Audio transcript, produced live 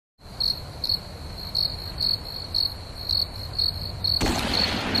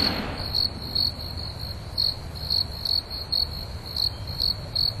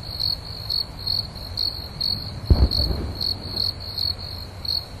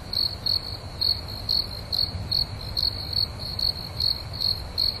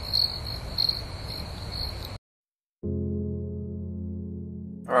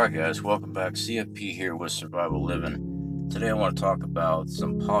Alright guys, welcome back. CFP here with Survival Living. Today I want to talk about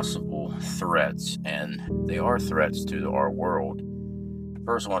some possible threats, and they are threats to our world. The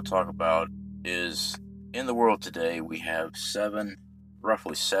first I want to talk about is, in the world today we have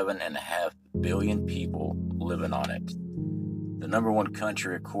roughly 7.5 billion people living on it. The number one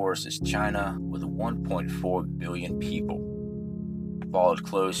country, of course, is China with 1.4 billion people, followed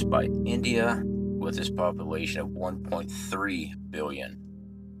close by India with its population of 1.3 billion.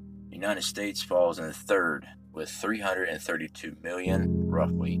 The United States falls in third with 332 million,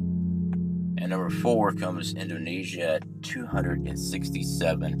 roughly. And number 4 comes Indonesia at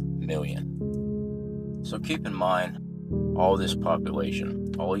 267 million. So keep in mind, all this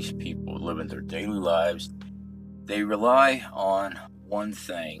population, all these people living their daily lives, they rely on one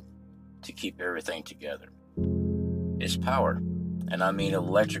thing to keep everything together. It's power. And I mean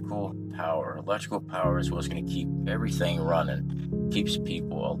electrical power. Electrical power is what's going to keep everything running, keeps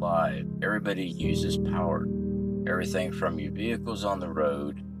people alive. Everybody uses power. Everything from your vehicles on the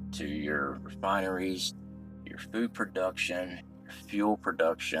road to your refineries, your food production, your fuel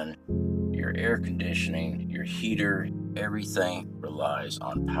production, your air conditioning, your heater, everything relies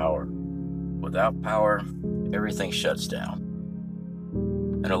on power. Without power, everything shuts down.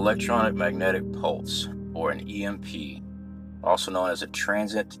 An electromagnetic pulse, or an EMP, also known as a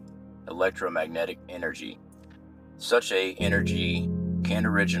transient electromagnetic energy. Such a energy can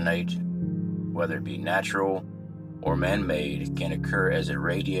originate, whether it be natural or man-made, can occur as a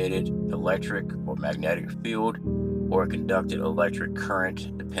radiated electric or magnetic field or a conducted electric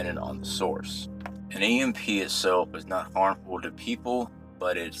current depending on the source. An EMP itself is not harmful to people,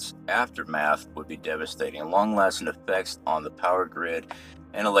 but its aftermath would be devastating. Long-lasting effects on the power grid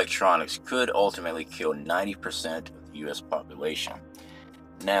and electronics could ultimately kill 90% of the U.S. population.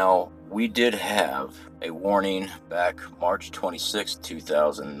 Now, we did have a warning back March 26,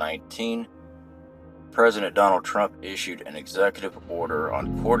 2019. President Donald Trump issued an executive order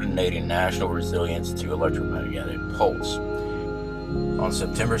on coordinating national resilience to electromagnetic pulse. On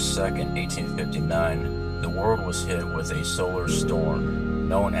September 2nd, 1859, the world was hit with a solar storm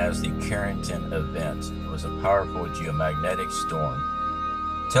known as the Carrington Event. It was a powerful geomagnetic storm.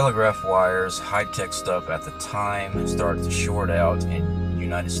 Telegraph wires, high-tech stuff at the time, started to short out in the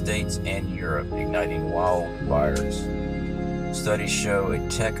United States and Europe, igniting wildfires. Studies show a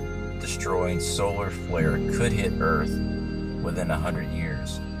tech-destroying solar flare could hit Earth within 100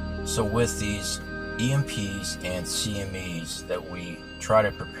 years. So with these EMPs and CMEs that we try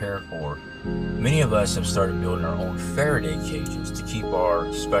to prepare for, many of us have started building our own Faraday cages to keep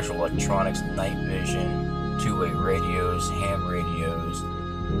our special electronics, night vision, two-way radios, ham radios,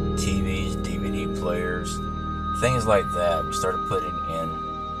 TVs, DVD players, things like that. We started putting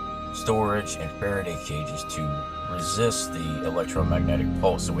in storage and Faraday cages to resist the electromagnetic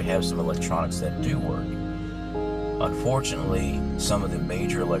pulse, so we have some electronics that do work. Unfortunately, some of the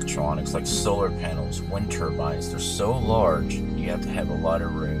major electronics like solar panels, wind turbines, they're so large you have to have a lot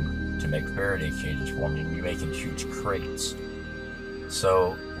of room to make Faraday cages for them. You're making huge crates.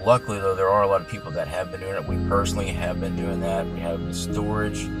 So luckily though, there are a lot of people that have been doing it. We personally have been doing that. We have the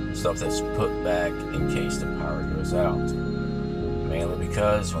storage, stuff that's put back in case the power goes out. Mainly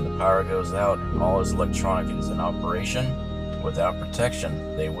because when the power goes out and all this electronic is in operation, without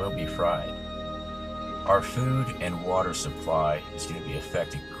protection, they will be fried. Our food and water supply is going to be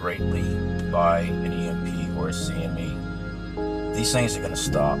affected greatly by an EMP or a CME. These things are going to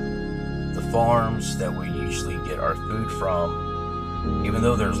stop. The farms that we usually get our food from, even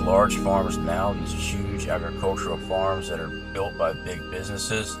though there's large farms now, these huge agricultural farms that are built by big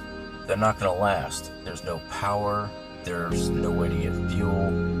businesses, they're not going to last. There's no power, there's no way to get fuel,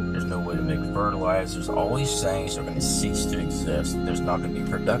 there's no way to make fertilizers. All these things are going to cease to exist. There's not going to be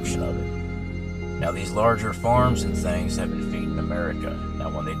production of it. Now these larger farms and things have been feeding America. Now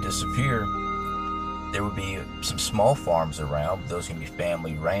when they disappear, there will be some small farms around, but those can be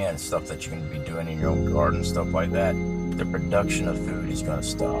family ran, stuff that you're going to be doing in your own garden, stuff like that. The production of food is going to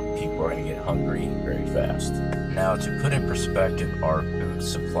stop. People are going to get hungry very fast. Now, to put in perspective our food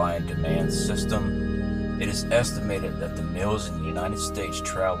supply and demand system, it is estimated that the meals in the United States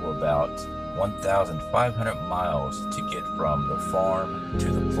travel about 1,500 miles to get from the farm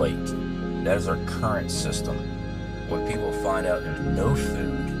to the plate. That is our current system. When people find out there's no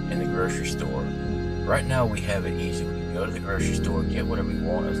food in the grocery store, right now we have it easy. We can go to the grocery store, get whatever we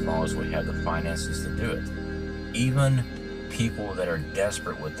want as long as we have the finances to do it. Even people that are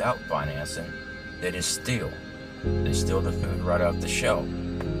desperate without financing, they just steal. They steal the food right off the shelf.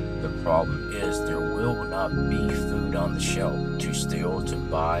 The problem is there will not be food on the shelf to steal, to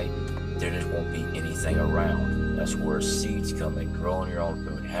buy. There just won't be anything around. That's where seeds come in, growing your own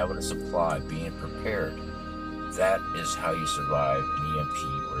food, having a supply, being prepared. That is how you survive an EMP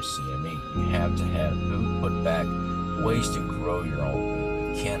or a CME. You have to have food put back, ways to grow your own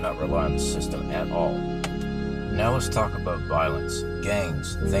food. You cannot rely on the system at all. Now let's talk about violence.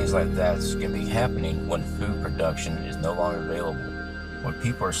 Gangs, things like that can be happening when food production is no longer available. When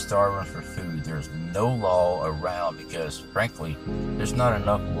people are starving for food, there's no law around because, frankly, there's not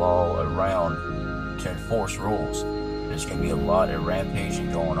enough law around to enforce rules. There's going to be a lot of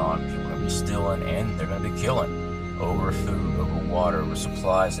rampaging going on. People are going to be stealing and they're going to be killing over food, over water, over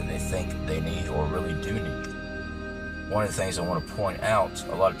supplies that they think they need or really do need. One of the things I want to point out,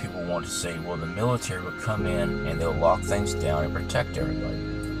 a lot of people want to say, well, the military will come in and they'll lock things down and protect everybody.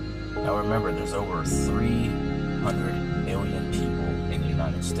 Now remember, there's over 300 million people in the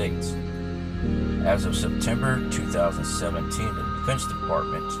United States. As of September 2017, the Defense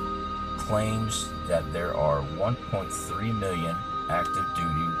Department claims that there are 1.3 million active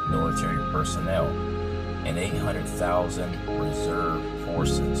duty military personnel and 800,000 reserve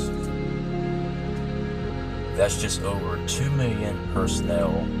forces. That's just over 2 million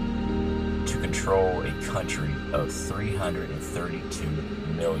personnel to control a country of 332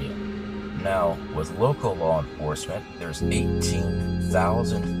 million. Now, with local law enforcement, there's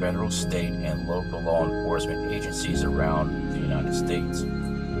 18,000 federal, state, and local law enforcement agencies around the United States.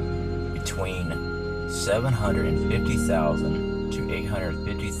 Between 750,000 to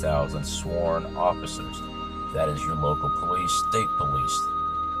 850,000 sworn officers. That is your local police, state police.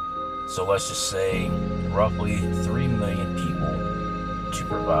 So let's just say roughly 3 million people to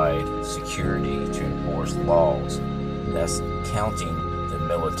provide security, to enforce laws. That's counting the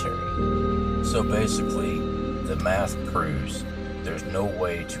military. So basically, the math proves there's no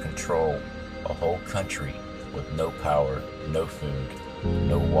way to control a whole country with no power, no food,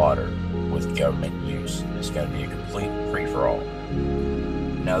 no water, with government use. It's going to be a complete free-for-all.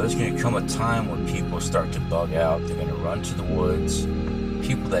 Now there's going to come a time when people start to bug out. They're going to run to the woods.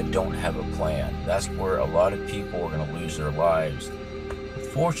 People that don't have a plan. That's where a lot of people are going to lose their lives.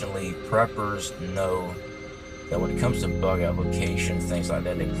 Fortunately, preppers know that when it comes to bug out location, things like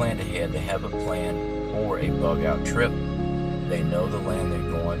that, they plan ahead. They have a plan for a bug out trip. They know the land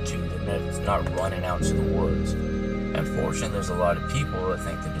they're going to. It's not running out to the woods. Unfortunately, there's a lot of people that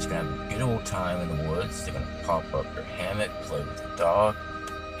think they're just going to have a good old time in the woods. They're going to pop up their hammock, play with the dog,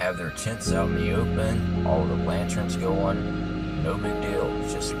 have their tents out in the open, all the lanterns going. No big deal,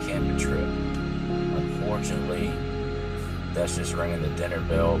 it's just a camping trip. Unfortunately, that's just ringing the dinner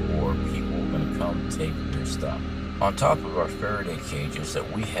bell, or people are going to come take your stuff. On top of our Faraday cages that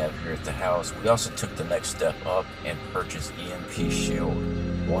we have here at the house, we also took the next step up and purchased EMP shield.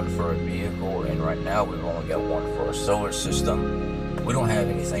 One for a vehicle, and right now we've only got one for a solar system. We don't have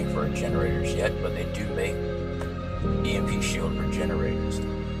anything for our generators yet, but they do make EMP shield for generators.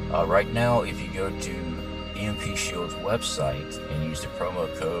 Right now, if you go to EMP Shield's website and use the promo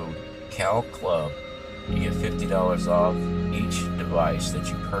code CALCLUB, you get $50 off each device that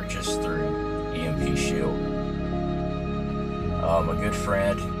you purchase through EMP Shield. A good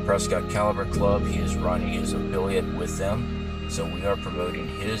friend, Prescott Caliber Club, he is running his affiliate with them, so we are promoting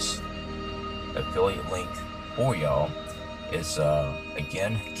his affiliate link for y'all. It's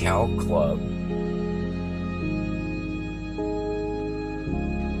again CalClub.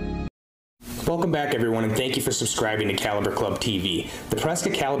 Welcome back, everyone, and thank you for subscribing to Caliber Club TV. The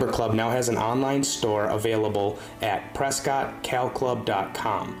Prescott Caliber Club now has an online store available at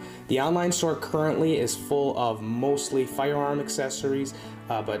PrescottCalClub.com. The online store currently is full of mostly firearm accessories,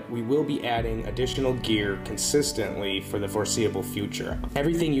 but we will be adding additional gear consistently for the foreseeable future.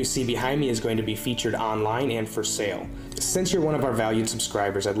 Everything you see behind me is going to be featured online and for sale. Since you're one of our valued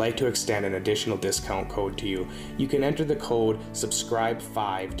subscribers, I'd like to extend an additional discount code to you. You can enter the code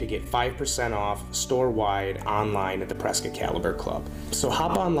SUBSCRIBE5 to get 5% off store-wide online at the Prescott Caliber Club. So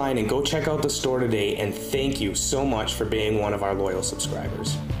hop online and go check out the store today, and thank you so much for being one of our loyal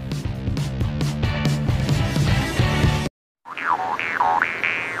subscribers.